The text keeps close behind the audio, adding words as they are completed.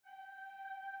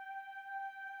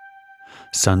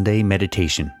Sunday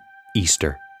Meditation,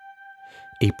 Easter,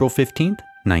 April 15th,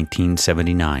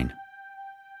 1979.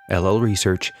 LL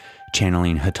Research,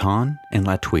 channeling Hatonn and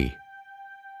Latwii.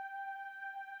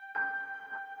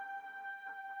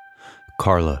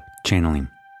 Carla, channeling.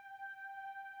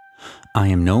 I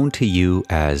am known to you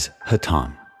as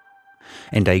Hatonn,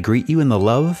 and I greet you in the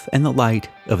love and the light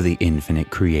of the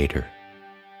infinite Creator.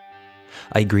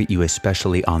 I greet you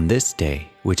especially on this day,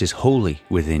 which is holy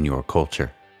within your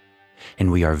culture.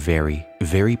 And we are very,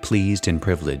 very pleased and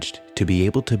privileged to be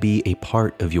able to be a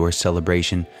part of your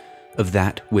celebration of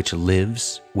that which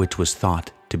lives, which was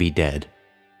thought to be dead.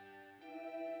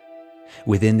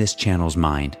 Within this channel's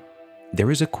mind, there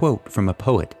is a quote from a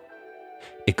poet.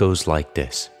 It goes like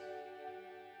this: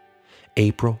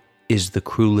 April is the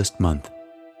cruelest month,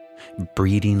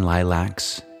 breeding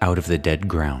lilacs out of the dead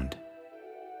ground.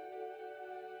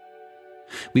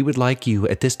 We would like you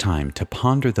at this time to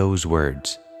ponder those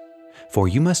words, for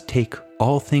you must take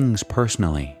all things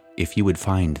personally if you would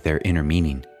find their inner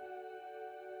meaning.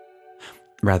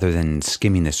 Rather than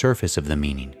skimming the surface of the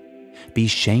meaning, be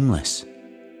shameless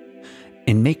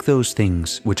and make those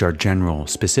things which are general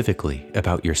specifically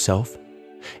about yourself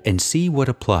and see what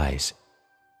applies.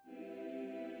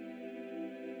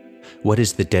 What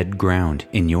is the dead ground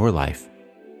in your life?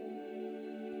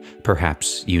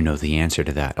 Perhaps you know the answer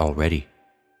to that already.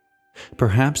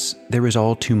 Perhaps there is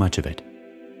all too much of it.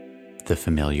 The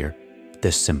familiar,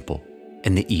 the simple,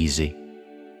 and the easy.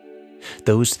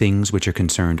 Those things which are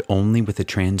concerned only with the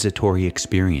transitory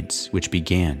experience which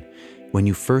began when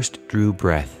you first drew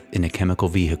breath in a chemical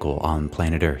vehicle on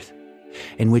planet Earth,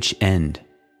 and which end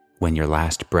when your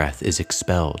last breath is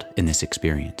expelled in this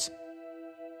experience.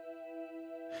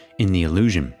 In the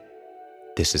illusion,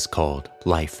 this is called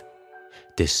life,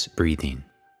 this breathing.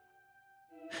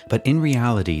 But in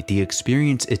reality, the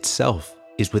experience itself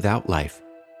is without life.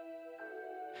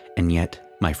 And yet,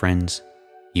 my friends,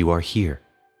 you are here,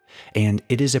 and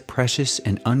it is a precious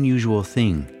and unusual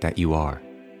thing that you are.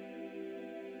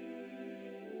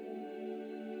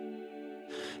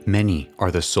 Many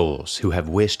are the souls who have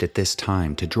wished at this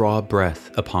time to draw breath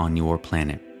upon your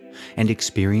planet and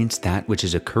experience that which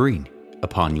is occurring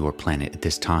upon your planet at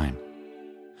this time.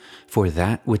 For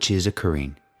that which is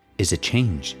occurring is a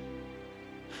change,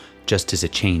 just as a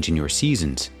change in your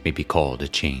seasons may be called a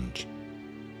change.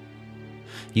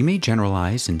 You may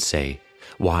generalize and say,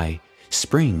 why,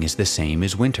 spring is the same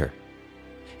as winter.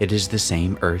 It is the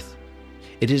same earth.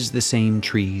 It is the same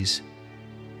trees.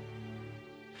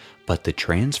 But the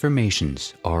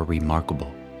transformations are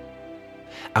remarkable.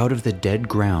 Out of the dead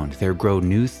ground there grow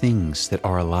new things that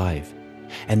are alive,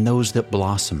 and those that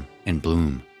blossom and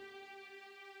bloom.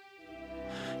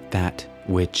 That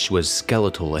which was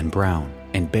skeletal and brown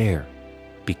and bare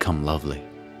become lovely,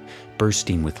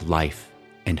 bursting with life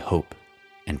and hope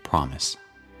and promise.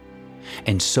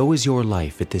 And so is your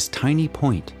life at this tiny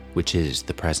point, which is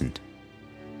the present.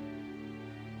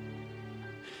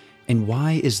 And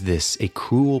why is this a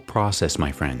cruel process,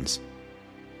 my friends?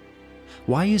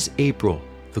 Why is April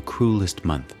the cruelest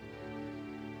month?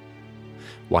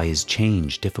 Why is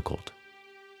change difficult?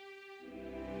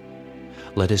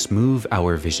 Let us move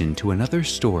our vision to another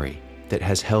story that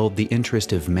has held the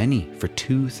interest of many for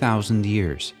 2,000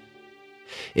 years.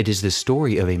 It is the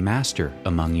story of a master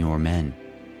among your men,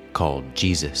 called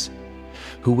Jesus,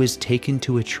 who was taken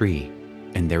to a tree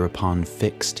and thereupon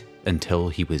fixed until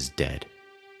he was dead.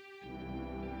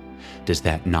 Does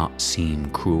that not seem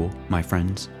cruel, my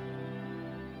friends?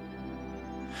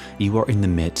 You are in the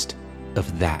midst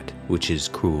of that which is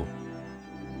cruel.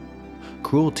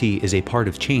 Cruelty is a part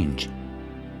of change.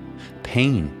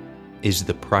 Pain is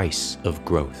the price of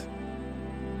growth.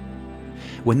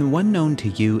 When the one known to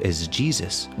you as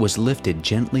Jesus was lifted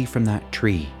gently from that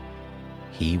tree,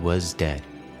 he was dead.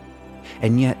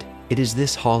 And yet it is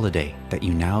this holiday that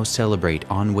you now celebrate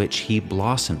on which he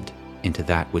blossomed into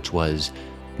that which was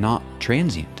not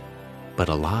transient, but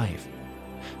alive,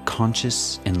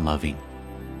 conscious and loving.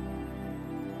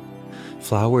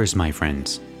 Flowers, my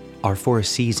friends, are for a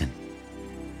season,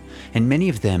 and many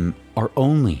of them are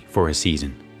only for a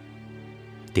season.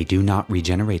 They do not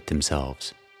regenerate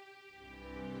themselves.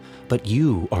 But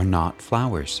you are not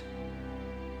flowers.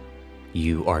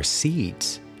 You are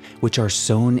seeds, which are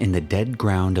sown in the dead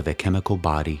ground of a chemical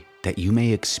body that you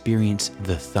may experience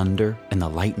the thunder and the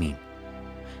lightning,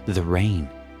 the rain,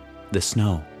 the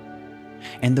snow,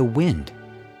 and the wind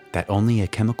that only a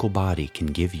chemical body can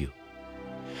give you.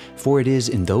 For it is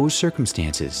in those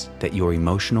circumstances that your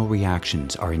emotional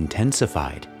reactions are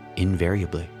intensified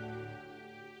invariably.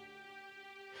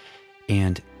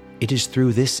 And it is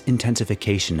through this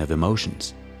intensification of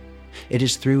emotions It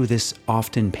is through this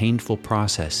often painful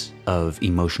process of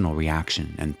emotional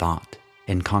reaction and thought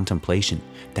and contemplation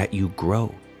that you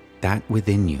grow that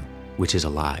within you which is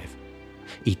alive,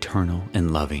 eternal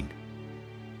and loving.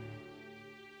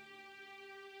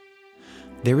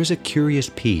 There is a curious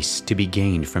peace to be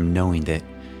gained from knowing that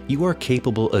you are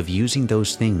capable of using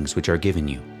those things which are given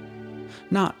you,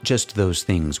 not just those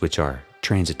things which are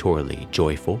transitorily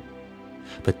joyful,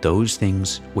 but those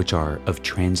things which are of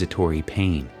transitory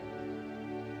pain.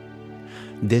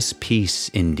 This peace,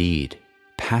 indeed,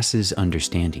 passes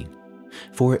understanding,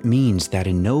 for it means that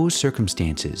in no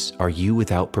circumstances are you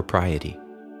without propriety,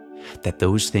 that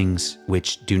those things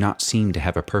which do not seem to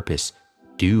have a purpose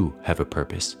do have a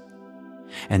purpose,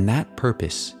 and that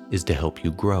purpose is to help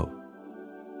you grow.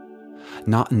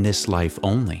 Not in this life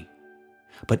only,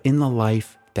 but in the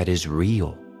life that is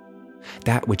real,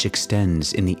 that which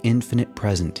extends in the infinite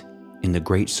present, in the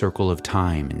great circle of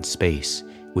time and space,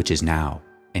 which is now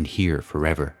and here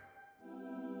forever.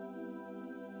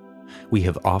 We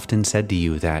have often said to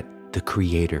you that the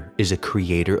Creator is a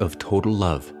creator of total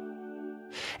love,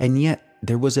 and yet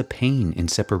there was a pain in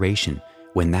separation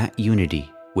when that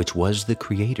unity, which was the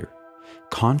Creator,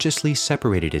 consciously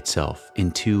separated itself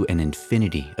into an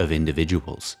infinity of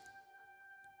individuals.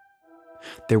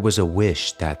 There was a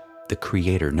wish that the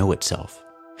Creator know itself,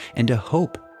 and a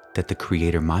hope that the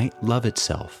Creator might love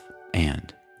itself,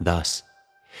 and, thus,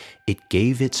 it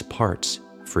gave its parts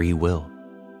free will.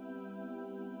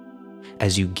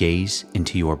 As you gaze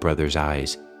into your brother's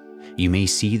eyes, you may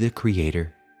see the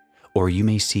Creator, or you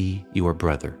may see your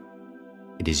brother.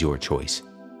 It is your choice.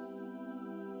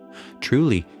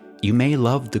 Truly, you may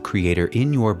love the Creator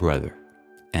in your brother,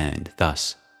 and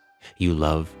thus, you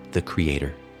love the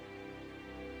Creator.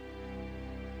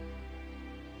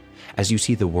 As you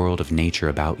see the world of nature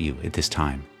about you at this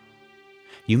time,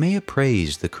 you may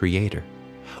appraise the Creator,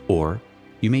 or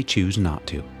you may choose not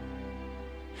to.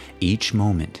 Each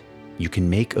moment, you can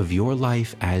make of your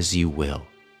life as you will,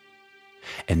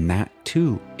 and that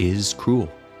too is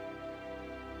cruel.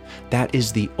 That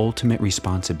is the ultimate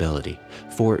responsibility,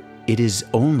 for it is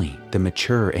only the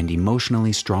mature and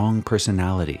emotionally strong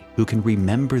personality who can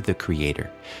remember the Creator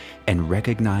and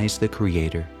recognize the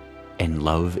Creator and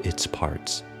love its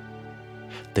parts.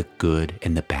 The good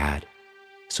and the bad,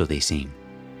 so they seem.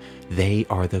 They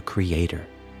are the Creator.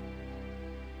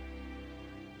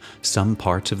 Some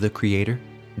parts of the Creator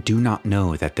do not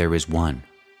know that there is one,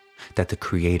 that the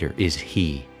Creator is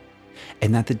He,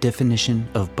 and that the definition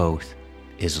of both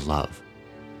is love.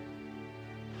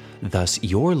 Thus,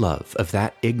 your love of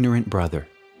that ignorant brother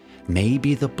may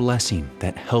be the blessing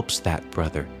that helps that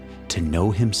brother to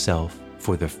know himself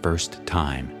for the first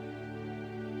time.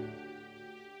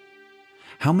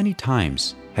 How many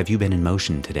times have you been in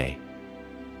motion today?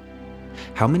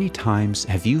 How many times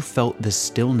have you felt the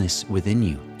stillness within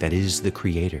you that is the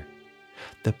Creator,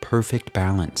 the perfect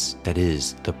balance that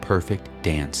is the perfect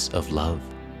dance of love?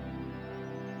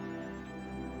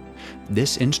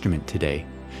 This instrument today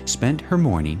spent her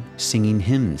morning singing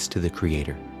hymns to the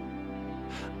Creator.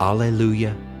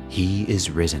 Alleluia, He is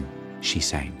risen, she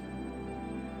sang.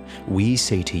 We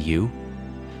say to you,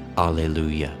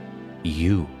 Alleluia,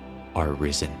 you are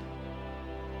risen.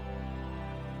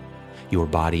 Your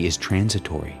body is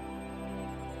transitory.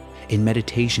 In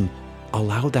meditation,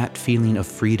 allow that feeling of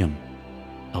freedom,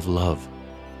 of love,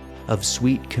 of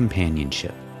sweet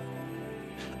companionship,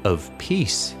 of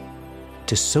peace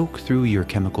to soak through your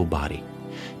chemical body,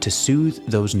 to soothe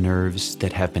those nerves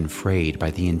that have been frayed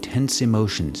by the intense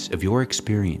emotions of your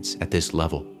experience at this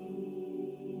level.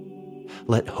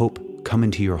 Let hope come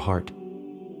into your heart,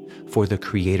 for the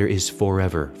Creator is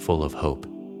forever full of hope.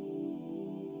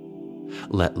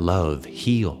 Let love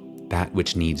heal that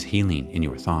which needs healing in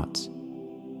your thoughts.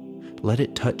 Let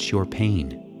it touch your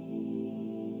pain.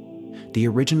 The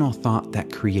original thought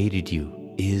that created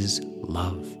you is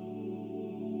love.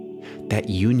 That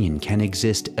union can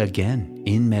exist again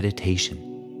in meditation.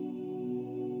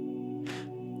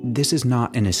 This is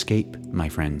not an escape, my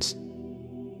friends.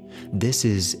 This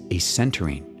is a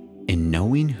centering in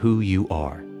knowing who you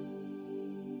are.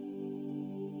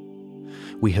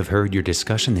 We have heard your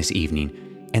discussion this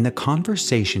evening and the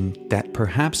conversation that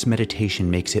perhaps meditation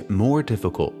makes it more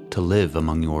difficult to live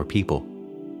among your people.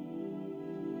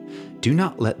 Do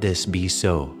not let this be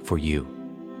so for you.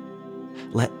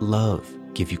 Let love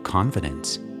give you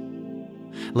confidence.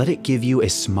 Let it give you a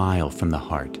smile from the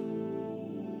heart.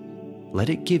 Let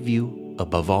it give you,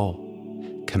 above all,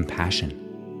 compassion.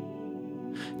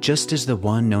 Just as the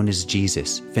one known as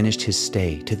Jesus finished his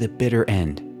stay to the bitter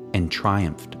end and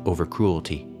triumphed over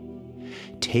cruelty,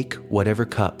 take whatever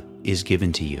cup is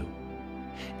given to you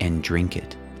and drink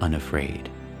it unafraid.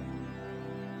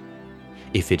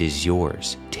 If it is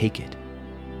yours, take it.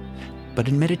 But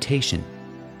in meditation,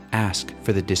 ask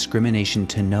for the discrimination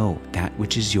to know that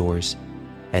which is yours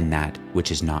and that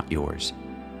which is not yours.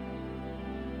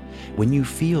 When you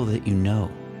feel that you know,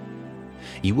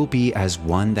 you will be as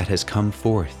one that has come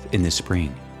forth in the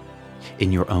spring,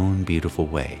 in your own beautiful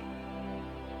way.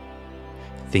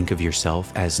 Think of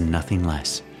yourself as nothing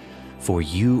less, for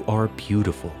you are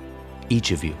beautiful,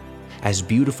 each of you, as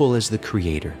beautiful as the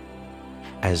Creator,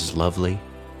 as lovely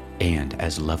and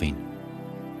as loving.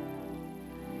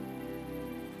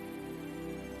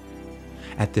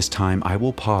 At this time, I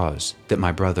will pause that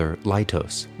my brother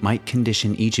Laitos might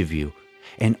condition each of you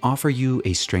and offer you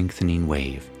a strengthening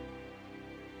wave.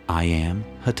 I am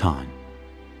Hatonn.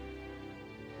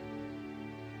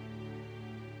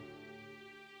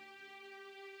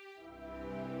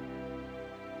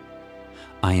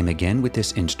 I am again with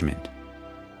this instrument.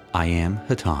 I am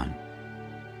Hatonn.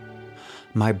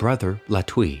 My brother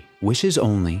Latwii wishes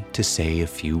only to say a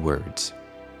few words.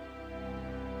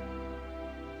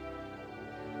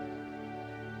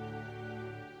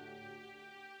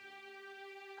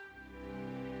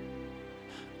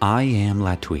 I am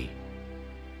Latwii.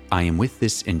 I am with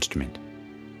this instrument.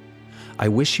 I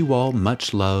wish you all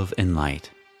much love and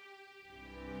light.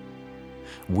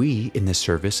 We, in the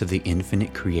service of the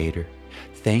Infinite Creator,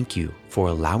 thank you for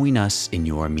allowing us in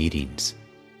your meetings.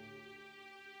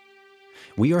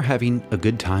 We are having a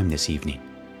good time this evening.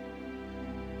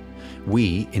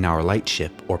 We, in our light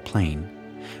ship or plane,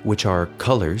 which are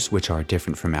colors which are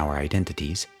different from our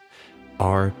identities,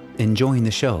 are enjoying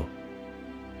the show.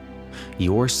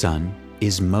 Your sun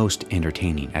is most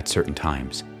entertaining at certain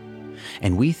times,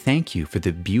 and we thank you for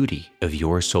the beauty of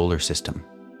your solar system.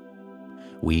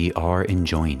 We are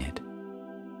enjoying it.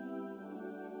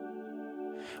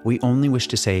 We only wish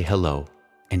to say hello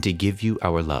and to give you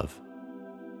our love.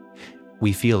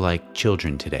 We feel like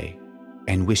children today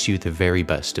and wish you the very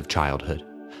best of childhood,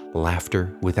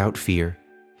 laughter without fear,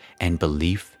 and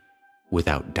belief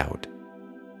without doubt.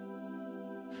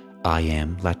 I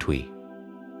am Latwii.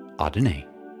 Adonai.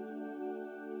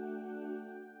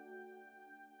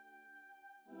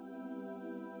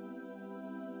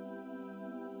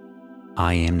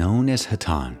 I am known as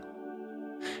Hatonn.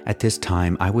 At this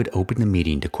time, I would open the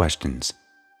meeting to questions.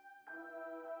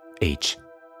 H.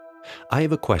 I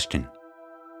have a question.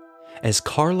 As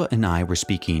Carla and I were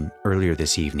speaking earlier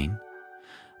this evening,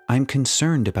 I'm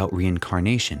concerned about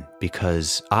reincarnation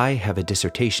because I have a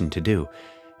dissertation to do,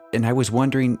 and I was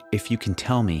wondering if you can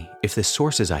tell me if the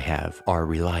sources I have are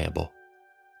reliable.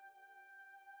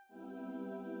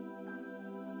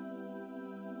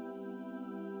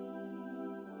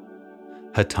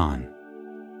 Hatonn.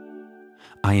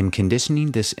 I am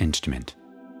conditioning this instrument.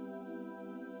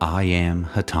 I am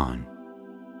Hatonn.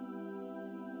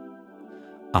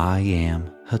 I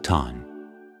am Hatonn.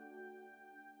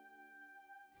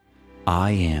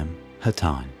 I am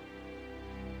Hatonn.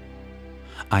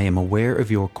 I am aware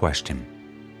of your question.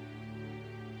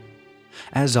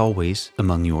 As always,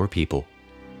 among your people,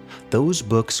 those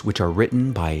books which are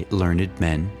written by learned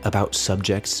men about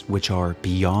subjects which are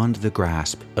beyond the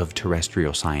grasp of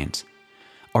terrestrial science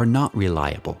are not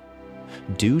reliable,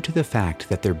 due to the fact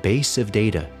that their base of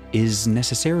data is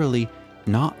necessarily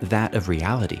not that of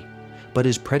reality, but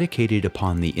is predicated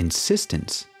upon the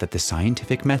insistence that the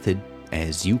scientific method,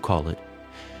 as you call it,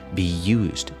 be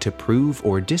used to prove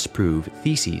or disprove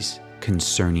theses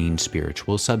concerning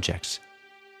spiritual subjects.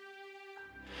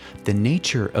 The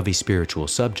nature of a spiritual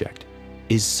subject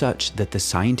is such that the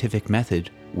scientific method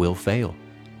will fail,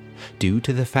 due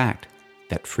to the fact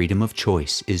that freedom of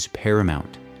choice is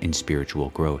paramount in spiritual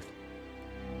growth.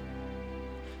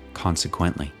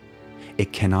 Consequently,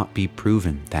 it cannot be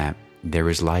proven that there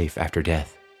is life after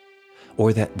death,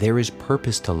 or that there is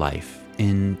purpose to life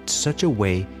in such a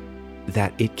way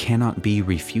that it cannot be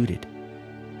refuted.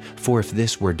 For if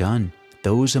this were done,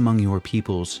 those among your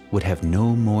peoples would have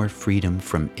no more freedom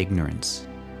from ignorance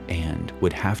and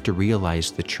would have to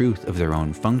realize the truth of their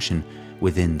own function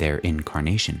within their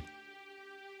incarnation.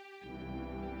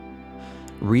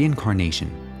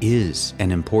 Reincarnation is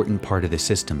an important part of the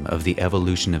system of the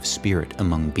evolution of spirit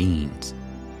among beings,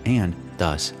 and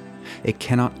thus, it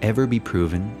cannot ever be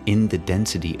proven in the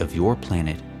density of your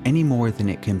planet any more than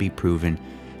it can be proven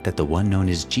that the one known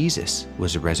as Jesus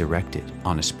was resurrected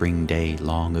on a spring day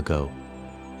long ago.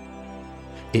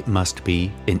 It must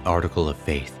be an article of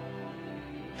faith,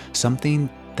 something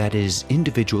that is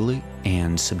individually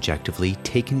and subjectively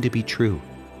taken to be true.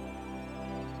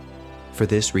 For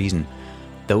this reason,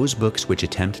 those books which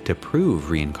attempt to prove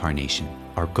reincarnation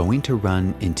are going to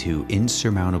run into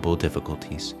insurmountable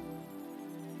difficulties.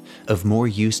 Of more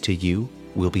use to you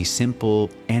will be simple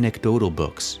anecdotal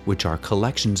books, which are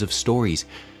collections of stories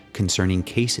concerning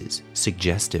cases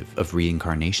suggestive of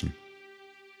reincarnation.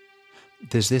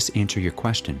 Does this answer your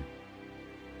question?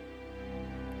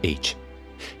 H.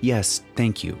 Yes,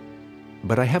 thank you.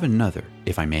 But I have another,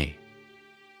 if I may.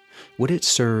 Would it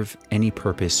serve any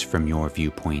purpose from your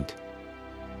viewpoint?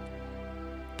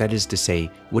 That is to say,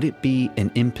 would it be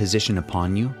an imposition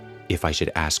upon you if I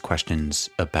should ask questions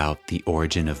about the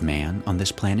origin of man on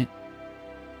this planet?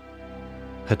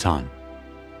 Hatonn.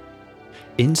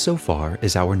 Insofar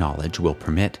as our knowledge will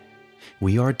permit,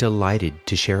 we are delighted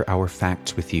to share our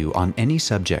facts with you on any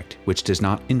subject which does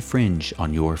not infringe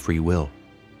on your free will.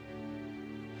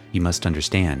 You must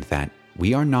understand that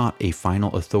we are not a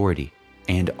final authority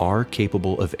and are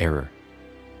capable of error.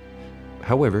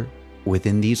 However,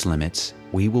 within these limits,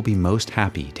 we will be most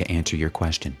happy to answer your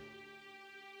question.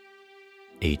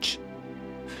 H.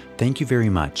 Thank you very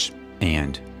much,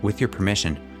 and, with your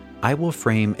permission, I will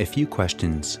frame a few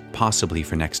questions possibly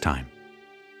for next time.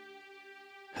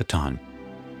 Hatonn.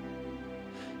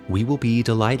 We will be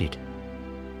delighted.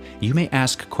 You may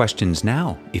ask questions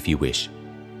now if you wish.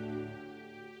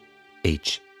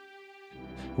 H.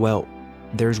 Well,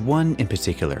 there's one in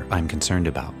particular I'm concerned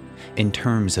about, in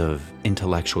terms of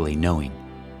intellectually knowing,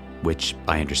 which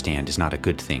I understand is not a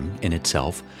good thing in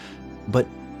itself, but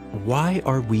why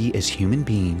are we as human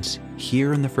beings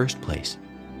here in the first place?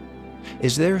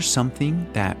 Is there something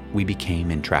that we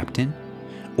became entrapped in?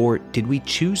 Or did we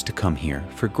choose to come here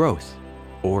for growth?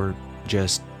 Or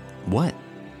just what?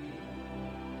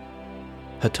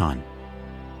 Hatonn.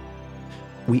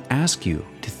 We ask you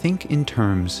to think in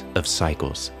terms of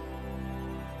cycles.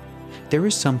 There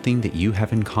is something that you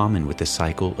have in common with the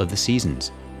cycle of the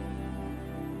seasons.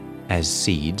 As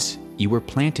seeds, you were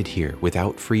planted here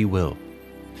without free will,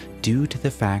 due to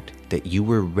the fact that you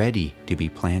were ready to be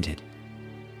planted.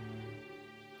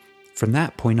 From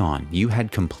that point on, you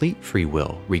had complete free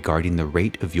will regarding the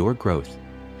rate of your growth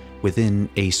within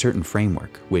a certain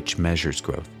framework which measures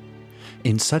growth,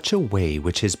 in such a way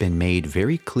which has been made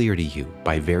very clear to you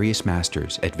by various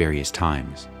masters at various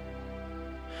times.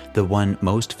 The one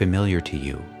most familiar to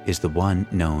you is the one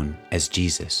known as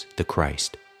Jesus the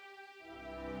Christ.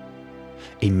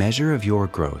 A measure of your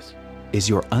growth is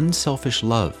your unselfish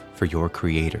love for your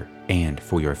Creator and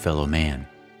for your fellow man.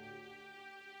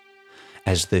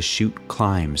 As the shoot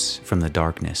climbs from the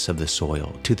darkness of the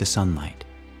soil to the sunlight,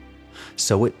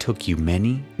 so it took you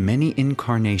many, many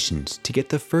incarnations to get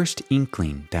the first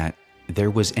inkling that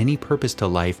there was any purpose to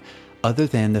life other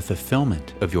than the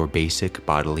fulfillment of your basic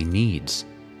bodily needs.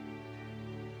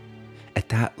 At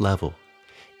that level,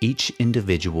 each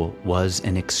individual was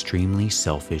an extremely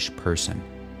selfish person.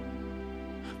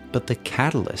 But the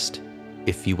catalyst,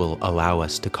 if you will allow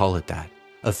us to call it that,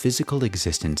 of physical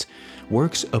existence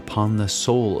works upon the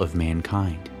soul of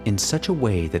mankind in such a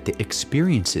way that the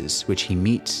experiences which he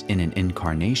meets in an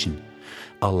incarnation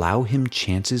allow him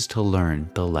chances to learn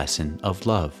the lesson of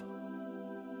love.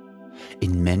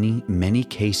 In many, many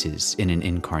cases in an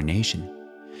incarnation,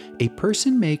 a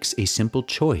person makes a simple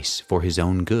choice for his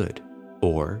own good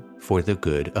or for the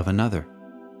good of another.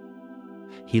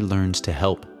 He learns to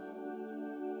help.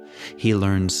 He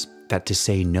learns that to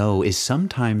say no is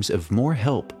sometimes of more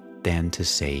help than to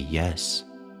say yes.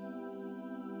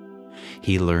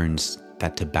 He learns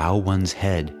that to bow one's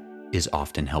head is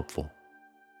often helpful.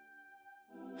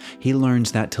 He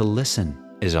learns that to listen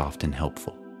is often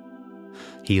helpful.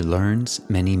 He learns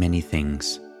many, many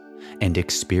things and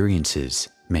experiences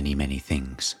many, many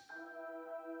things.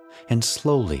 And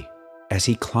slowly, as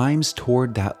he climbs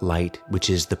toward that light which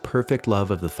is the perfect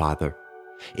love of the Father,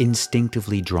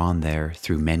 instinctively drawn there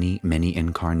through many, many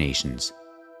incarnations,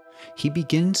 he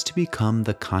begins to become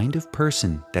the kind of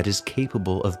person that is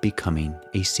capable of becoming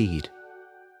a seed,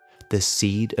 the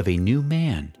seed of a new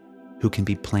man who can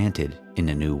be planted in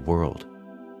a new world.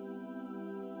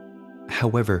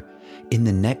 However, in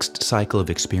the next cycle of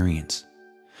experience,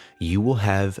 you will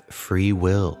have free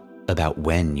will about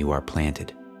when you are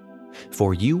planted,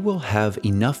 for you will have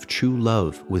enough true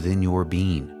love within your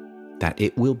being that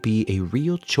it will be a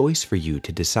real choice for you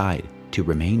to decide to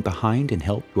remain behind and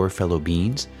help your fellow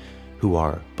beings who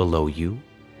are below you,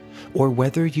 or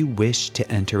whether you wish to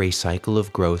enter a cycle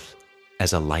of growth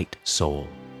as a light soul.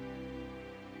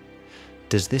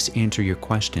 Does this answer your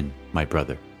question, my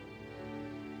brother?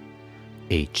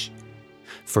 H.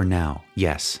 For now,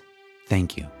 yes.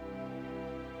 Thank you.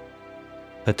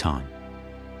 Hatonn.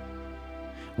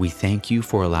 We thank you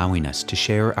for allowing us to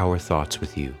share our thoughts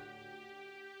with you.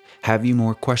 Have you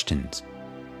more questions?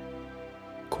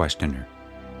 Questioner.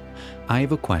 I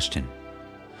have a question.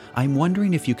 I'm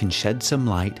wondering if you can shed some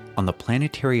light on the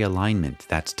planetary alignment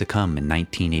that's to come in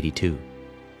 1982.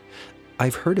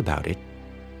 I've heard about it.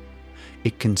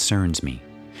 It concerns me,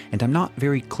 and I'm not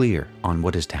very clear on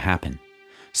what is to happen,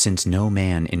 since no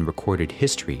man in recorded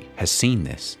history has seen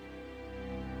this.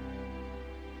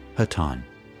 Hatonn,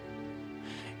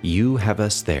 you have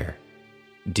us there,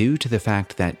 due to the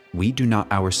fact that we do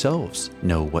not ourselves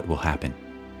know what will happen.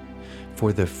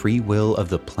 For the free will of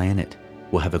the planet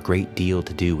will have a great deal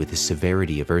to do with the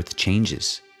severity of Earth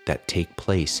changes that take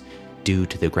place due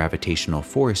to the gravitational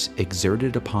force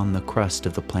exerted upon the crust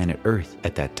of the planet Earth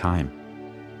at that time.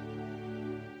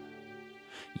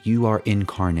 You are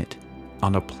incarnate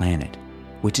on a planet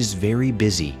which is very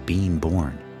busy being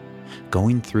born,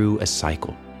 going through a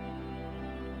cycle.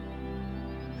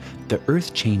 The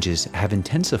Earth changes have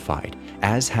intensified,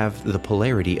 as have the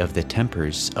polarity of the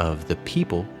tempers of the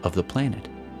people of the planet.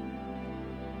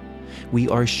 We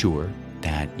are sure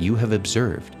that you have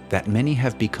observed that many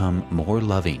have become more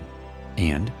loving,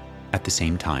 and, at the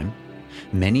same time,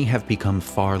 many have become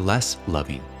far less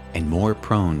loving and more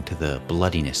prone to the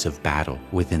bloodiness of battle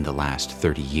within the last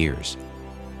 30 years.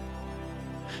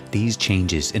 These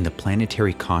changes in the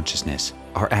planetary consciousness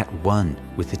are at one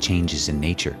with the changes in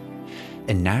nature,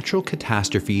 and natural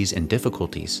catastrophes and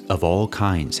difficulties of all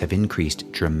kinds have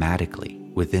increased dramatically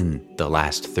within the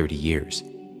last 30 years.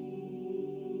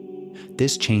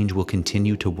 This change will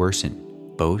continue to worsen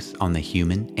both on the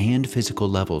human and physical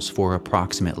levels for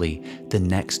approximately the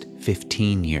next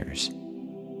 15 years.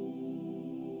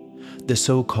 The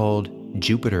so-called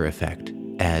Jupiter effect,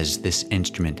 as this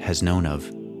instrument has known of.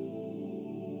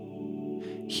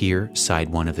 Here, side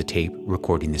 1 of the tape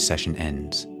recording the session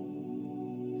ends.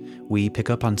 We pick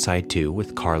up on side 2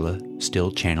 with Carla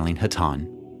still channeling Hatonn.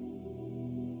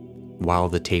 While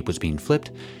the tape was being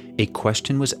flipped, a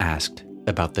question was asked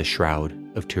about the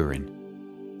Shroud of Turin.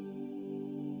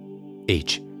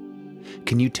 H.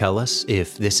 Can you tell us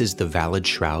if this is the valid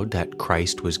shroud that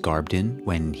Christ was garbed in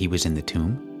when he was in the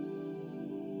tomb?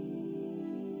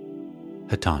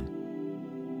 Hatonn.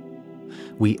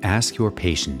 We ask your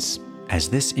patience, as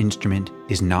this instrument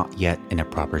is not yet in a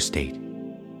proper state.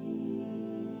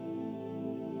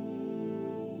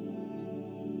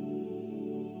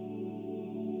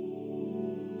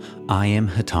 I am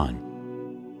Hatonn.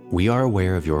 We are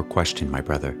aware of your question, my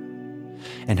brother,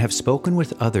 and have spoken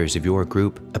with others of your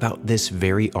group about this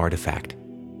very artifact.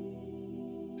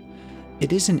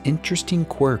 It is an interesting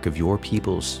quirk of your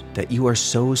peoples that you are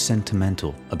so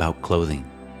sentimental about clothing.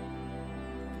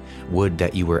 Would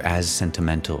that you were as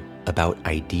sentimental about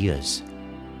ideas.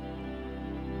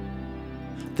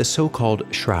 The so-called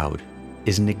shroud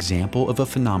is an example of a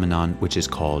phenomenon which is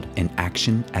called an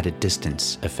action at a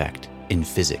distance effect in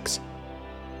physics.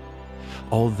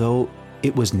 Although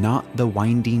it was not the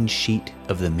winding sheet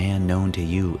of the man known to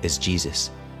you as Jesus,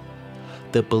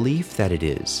 the belief that it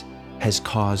is has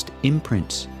caused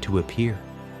imprints to appear.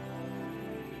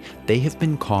 They have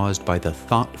been caused by the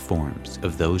thought forms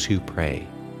of those who pray,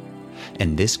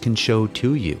 and this can show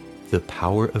to you the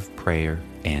power of prayer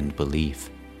and belief.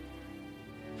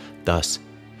 Thus,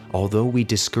 although we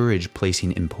discourage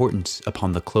placing importance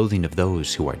upon the clothing of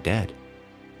those who are dead,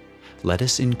 let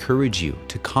us encourage you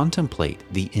to contemplate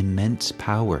the immense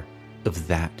power of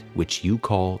that which you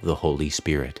call the Holy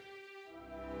Spirit.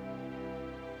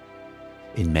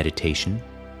 In meditation,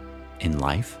 in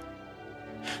life,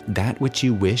 that which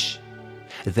you wish,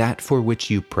 that for which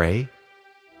you pray,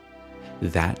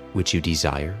 that which you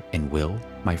desire and will,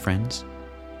 my friends,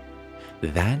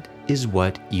 that is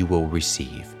what you will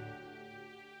receive.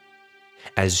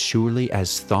 As surely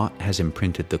as thought has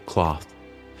imprinted the cloth,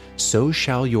 so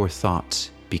shall your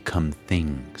thoughts become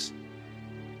things.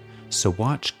 So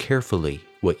watch carefully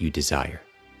what you desire,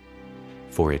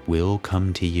 for it will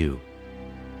come to you.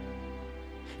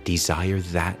 Desire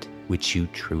that which you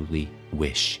truly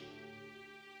wish.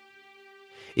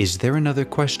 Is there another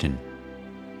question?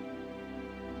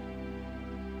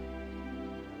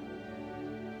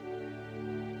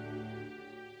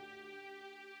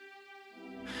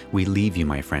 We leave you,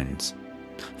 my friends,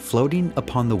 floating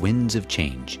upon the winds of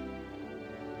change.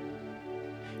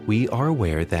 We are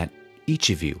aware that each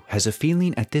of you has a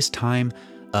feeling at this time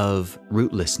of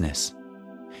rootlessness,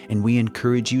 and we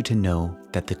encourage you to know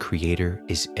that the Creator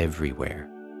is everywhere,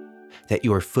 that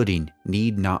your footing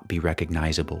need not be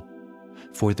recognizable,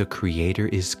 for the Creator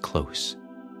is close.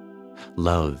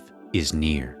 Love is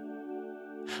near.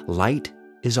 Light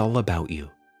is all about you.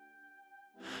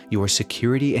 Your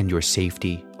security and your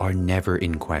safety are never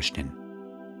in question.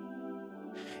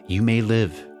 You may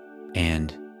live,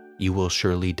 and you will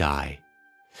surely die,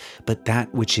 but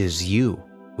that which is you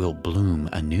will bloom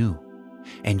anew.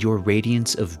 and your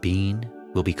radiance of being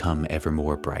will become ever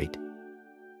more bright.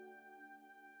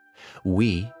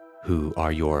 We, who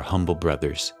are your humble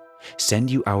brothers, send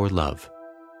you our love.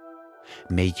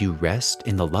 May you rest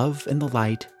in the love and the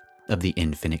light of the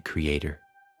infinite Creator.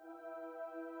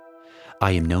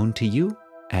 I am known to you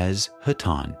as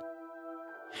Hatonn.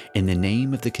 In the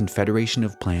name of the Confederation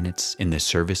of Planets in the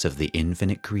service of the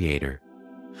infinite Creator,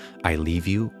 I leave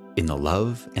you in the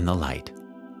love and the light.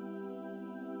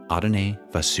 Adonai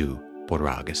Vasu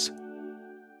Borragus.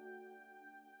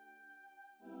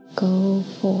 Go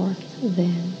forth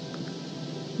then,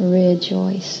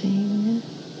 rejoicing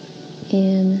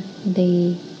in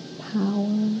the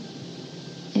power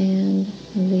and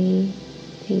the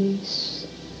peace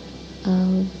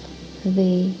of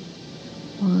the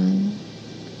one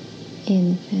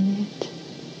infinite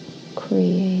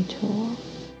Creator.